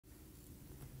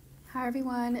Hi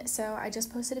everyone, so I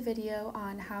just posted a video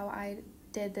on how I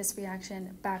did this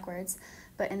reaction backwards,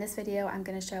 but in this video I'm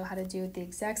going to show how to do the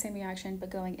exact same reaction but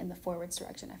going in the forwards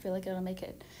direction. I feel like it'll make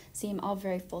it seem all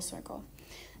very full circle.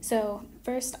 So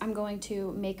first I'm going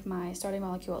to make my starting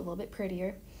molecule a little bit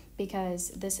prettier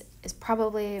because this is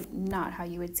probably not how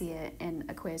you would see it in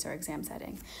a quiz or exam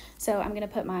setting. So I'm going to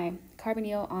put my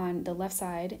carbonyl on the left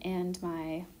side and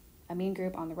my amine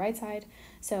group on the right side.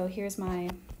 So here's my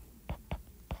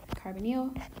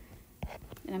carbonyl,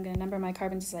 and I'm going to number my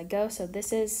carbons as I go. So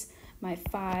this is my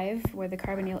 5 where the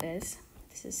carbonyl is.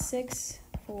 This is 6,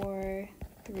 4,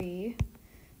 3,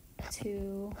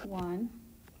 2, 1.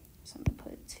 So I'm going to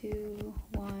put 2,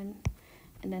 1,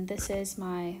 and then this is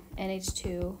my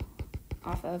NH2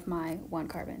 off of my 1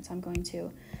 carbon. So I'm going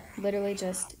to literally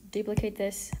just duplicate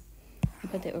this and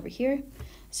put it over here.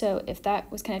 So if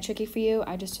that was kind of tricky for you,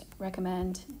 I just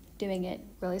recommend doing it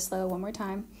really slow one more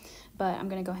time. But I'm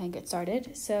going to go ahead and get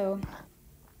started. So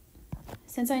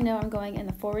since I know I'm going in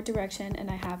the forward direction and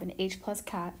I have an H plus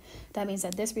cat, that means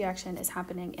that this reaction is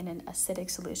happening in an acidic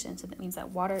solution. So that means that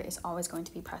water is always going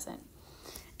to be present.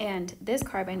 And this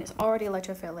carbon is already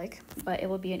electrophilic, but it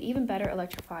will be an even better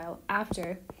electrophile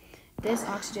after this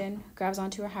oxygen grabs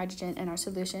onto a hydrogen in our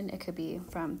solution. It could be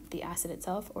from the acid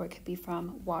itself or it could be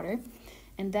from water.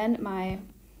 And then my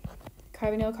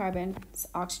carbonyl carbon's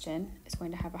oxygen is going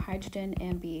to have a hydrogen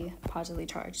and be positively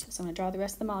charged. So I'm going to draw the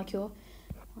rest of the molecule.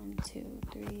 1, 2,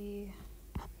 3,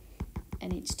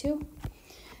 NH2.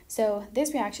 So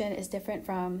this reaction is different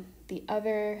from the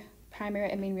other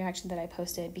primary amine reaction that I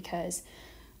posted because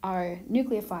our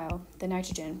nucleophile, the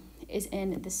nitrogen, is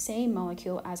in the same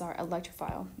molecule as our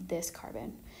electrophile, this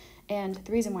carbon. And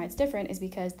the reason why it's different is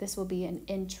because this will be an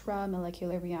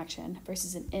intramolecular reaction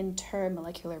versus an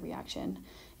intermolecular reaction.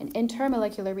 An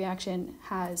intermolecular reaction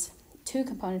has 2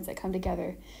 components that come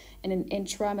together, and an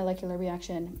intramolecular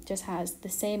reaction just has the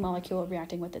same molecule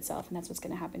reacting with itself, and that's what's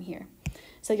going to happen here.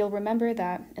 So you'll remember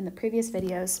that in the previous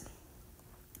videos,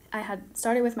 I had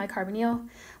started with my carbonyl,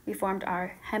 we formed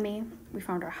our hemi, we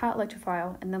formed our hot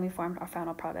electrophile, and then we formed our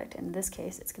final product. In this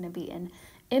case, it's going to be an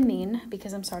imine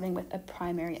because I'm starting with a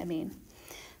primary amine.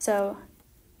 So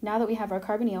now that we have our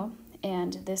carbonyl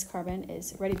and this carbon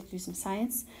is ready to do some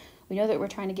science, we know that we're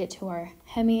trying to get to our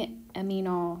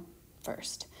hemi-aminol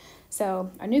first.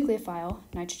 So our nucleophile,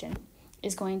 nitrogen,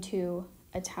 is going to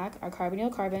attack our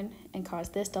carbonyl carbon and cause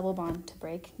this double bond to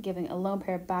break, giving a lone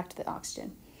pair back to the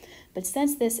oxygen. But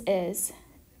since this is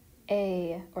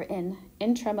an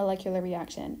intramolecular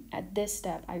reaction, at this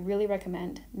step, I really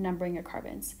recommend numbering your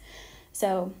carbons.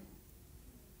 So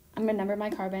I'm going to number my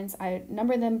carbons. I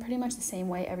number them pretty much the same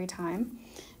way every time,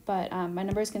 but my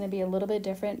number is going to be a little bit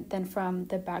different than from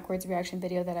the backwards reaction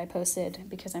video that I posted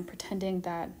because I'm pretending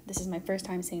that this is my first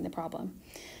time seeing the problem.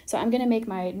 So I'm going to make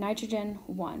my nitrogen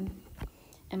 1,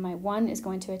 and my 1 is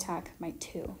going to attack my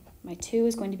 2. My 2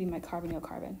 is going to be my carbonyl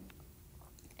carbon.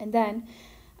 And then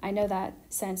I know that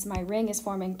since my ring is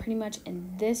forming pretty much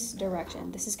in this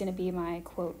direction, this is going to be my,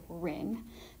 quote, ring.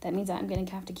 That means that I'm going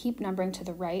to have to keep numbering to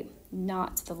the right,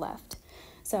 not to the left.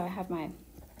 So I have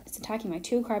it's attacking my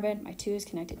 2 carbon. My 2 is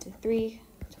connected to 3,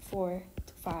 to 4,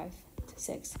 to 5, to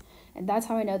 6. And that's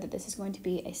how I know that this is going to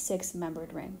be a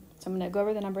 6-membered ring. So I'm going to go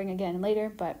over the numbering again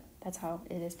later, but that's how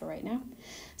it is for right now.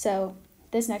 So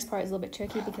this next part is a little bit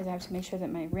tricky because I have to make sure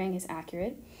that my ring is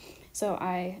accurate. So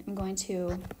I am going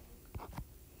to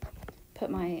put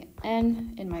my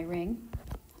N in my ring.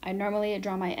 I normally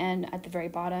draw my N at the very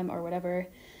bottom or whatever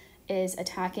is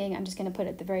attacking. I'm just going to put it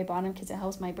at the very bottom because it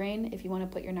helps my brain. If you want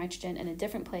to put your nitrogen in a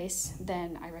different place,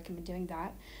 then I recommend doing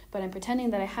that. But I'm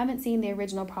pretending that I haven't seen the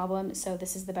original problem, so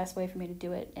this is the best way for me to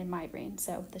do it in my brain.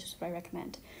 So this is what I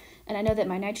recommend. And I know that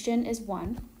my nitrogen is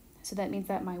 1, so that means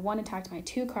that my 1 attacked my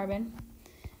 2 carbon,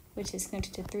 which is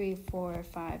connected to 3, 4,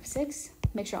 5, 6.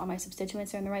 Make sure all my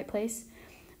substituents are in the right place.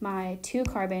 My 2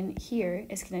 carbon here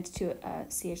is connected to a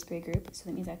CH3 group, so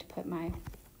that means I have to put my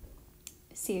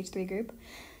CH3 group.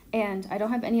 And I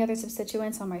don't have any other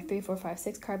substituents on my 3, 4, 5,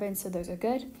 6 carbons, so those are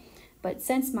good. But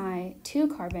since my 2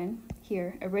 carbon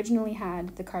here originally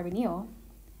had the carbonyl,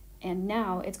 and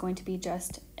now it's going to be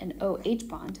just an OH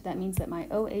bond, that means that my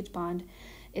OH bond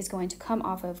is going to come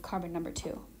off of carbon number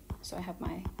 2. So I have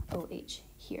my OH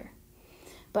here.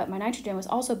 But my nitrogen was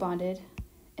also bonded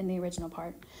in the original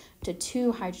part to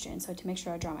 2 hydrogens. So to make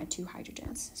sure I draw my 2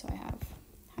 hydrogens. So I have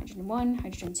hydrogen 1,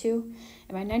 hydrogen 2,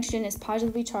 and my nitrogen is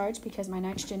positively charged because my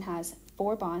nitrogen has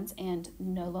 4 bonds and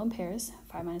no lone pairs.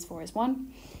 5 minus 4 is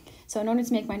 1. So in order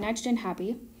to make my nitrogen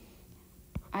happy,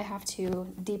 I have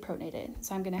to deprotonate it.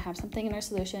 So I'm going to have something in our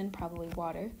solution, probably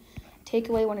water, take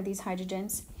away one of these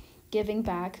hydrogens, giving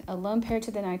back a lone pair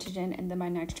to the nitrogen, and then my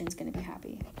nitrogen is going to be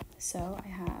happy. So I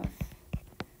have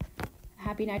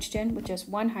happy nitrogen with just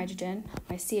one hydrogen,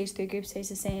 my CH3 group stays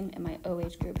the same, and my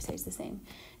OH group stays the same.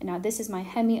 And now this is my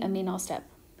hemi-aminol step.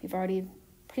 We've already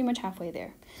pretty much halfway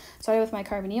there. Started with my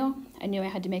carbonyl, I knew I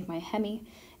had to make my hemi,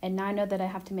 and now I know that I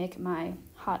have to make my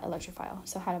hot electrophile.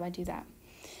 So how do I do that?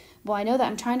 Well, I know that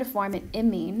I'm trying to form an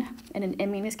imine, and an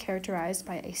imine is characterized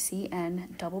by a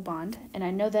CN double bond, and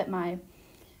I know that my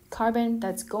carbon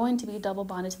that's going to be double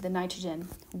bonded to the nitrogen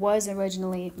was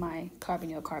originally my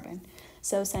carbonyl carbon.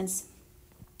 So since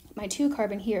my 2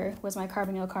 carbon here was my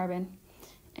carbonyl carbon,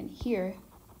 and here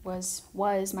was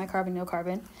my carbonyl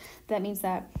carbon, that means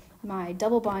that my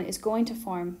double bond is going to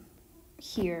form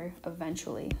here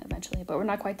eventually, but we're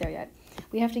not quite there yet.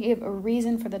 We have to give a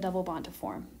reason for the double bond to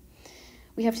form.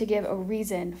 We have to give a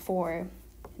reason for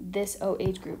this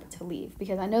OH group to leave,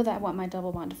 because I know that I want my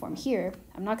double bond to form here.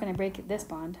 I'm not going to break this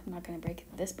bond. I'm not going to break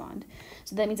this bond.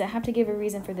 So that means I have to give a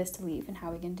reason for this to leave, and how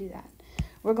are we going to do that?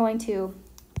 We're going to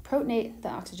protonate the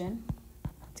oxygen.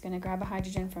 It's going to grab a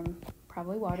hydrogen from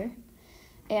probably water.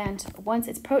 And once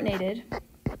it's protonated,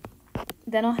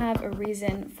 then I'll have a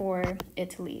reason for it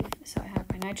to leave. So I have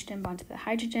my nitrogen bond to the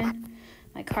hydrogen,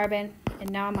 my carbon,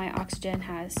 and now my oxygen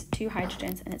has 2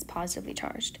 hydrogens and it's positively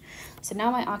charged. So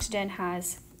now my oxygen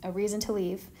has a reason to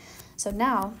leave. So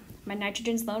now my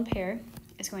nitrogen's lone pair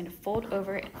is going to fold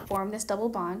over and form this double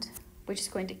bond, which is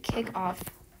going to kick off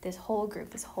this whole group,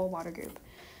 this whole water group.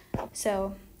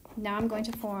 So now I'm going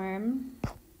to form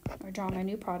or draw my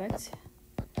new product,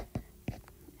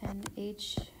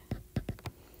 NH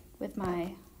with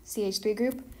my CH3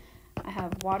 group. I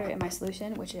have water in my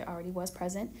solution, which it already was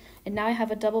present. And now I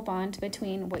have a double bond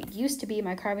between what used to be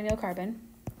my carbonyl carbon,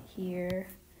 here,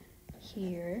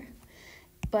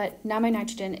 but now my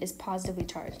nitrogen is positively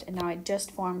charged, and now I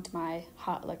just formed my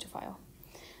hot electrophile.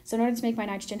 So in order to make my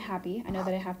nitrogen happy, I know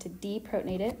that I have to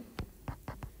deprotonate it.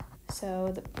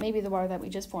 So maybe the water that we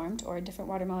just formed, or a different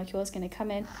water molecule, is going to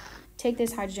come in, take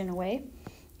this hydrogen away,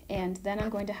 and then I'm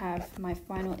going to have my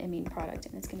final imine product,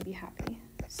 and it's going to be happy.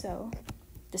 So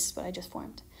this is what I just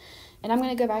formed. And I'm going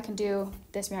to go back and do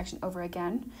this reaction over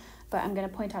again, but I'm going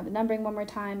to point out the numbering one more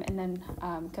time, and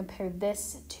then compare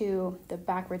this to the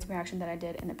backwards reaction that I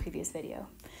did in the previous video.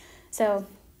 So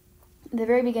in the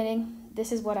very beginning,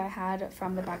 this is what I had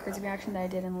from the backwards reaction that I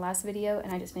did in the last video,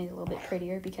 and I just made it a little bit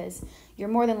prettier because you're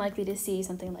more than likely to see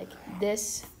something like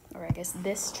this, or I guess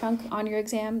this chunk on your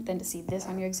exam, than to see this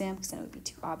on your exam, because then it would be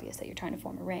too obvious that you're trying to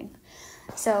form a ring.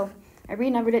 So I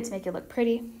renumbered it to make it look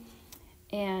pretty,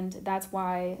 and that's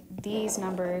why these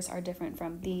numbers are different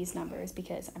from these numbers,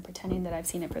 because I'm pretending that I've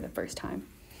seen it for the first time.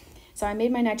 So I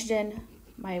made my nitrogen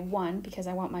my 1 because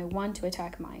I want my 1 to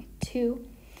attack my 2,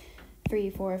 3,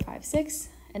 4, 5, 6,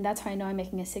 and that's how I know I'm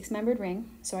making a 6-membered ring.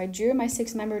 So I drew my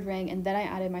 6-membered ring, and then I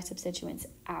added my substituents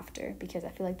after, because I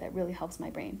feel like that really helps my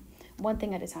brain. One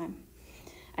thing at a time.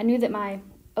 I knew that my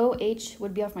OH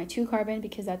would be off my 2 carbon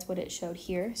because that's what it showed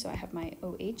here. So I have my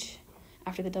OH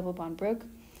after the double bond broke.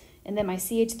 And then my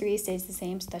CH3 stays the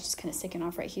same, so that's just kind of sticking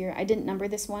off right here. I didn't number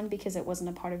this one because it wasn't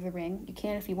a part of the ring. You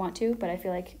can if you want to, but I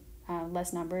feel like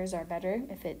less numbers are better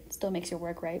if it still makes your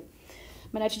work right.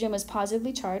 My nitrogen was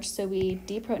positively charged, so we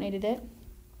deprotonated it.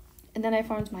 And then I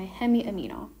formed my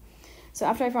hemi-aminol. So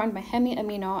after I formed my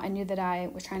hemi-aminol, I knew that I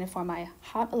was trying to form my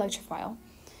hot electrophile,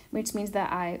 which means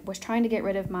that I was trying to get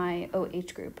rid of my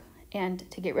OH group. And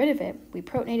to get rid of it, we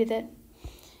protonated it,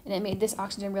 and it made this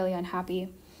oxygen really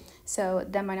unhappy. So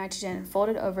then my nitrogen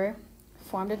folded over,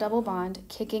 formed a double bond,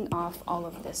 kicking off all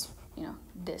of this,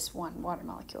 this one water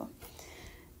molecule.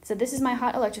 So this is my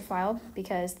hot electrophile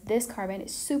because this carbon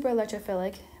is super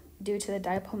electrophilic due to the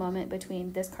dipole moment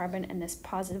between this carbon and this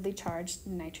positively charged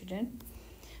nitrogen.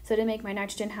 So to make my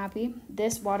nitrogen happy,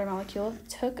 this water molecule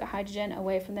took a hydrogen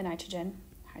away from the nitrogen,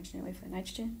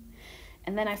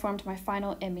 and then I formed my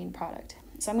final imine product.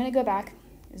 So I'm going to go back,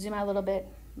 zoom out a little bit,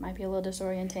 might be a little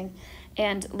disorienting,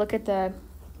 and look at the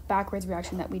backwards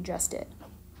reaction that we just did.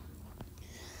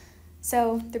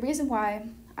 So the reason why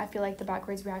I feel like the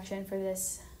backwards reaction for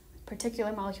this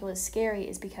particular molecule is scary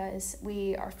is because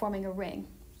we are forming a ring.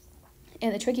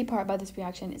 And the tricky part about this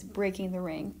reaction is breaking the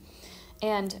ring.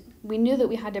 And we knew that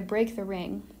we had to break the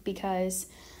ring because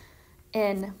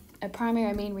in a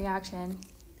primary amine reaction,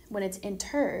 when it's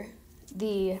inter,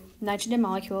 the nitrogen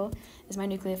molecule is my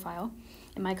nucleophile,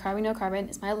 and my carbonyl carbon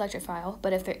is my electrophile.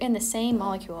 But if they're in the same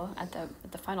molecule at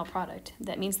the final product,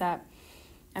 that means that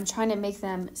I'm trying to make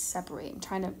them separate. I'm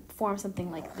trying to form something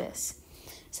like this.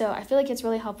 So I feel like it's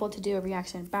really helpful to do a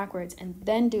reaction backwards and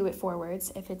then do it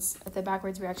forwards if the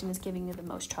backwards reaction is giving you the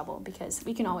most trouble, because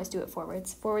we can always do it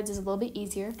forwards. Forwards is a little bit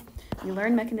easier. We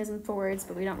learn mechanisms forwards,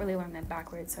 but we don't really learn them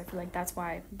backwards. So I feel like that's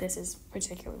why this is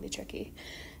particularly tricky.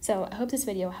 So I hope this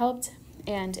video helped.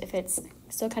 And if it's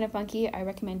still kind of funky, I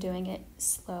recommend doing it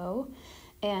slow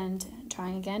and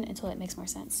trying again until it makes more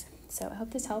sense. So I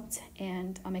hope this helped,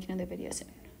 and I'll make another video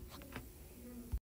soon.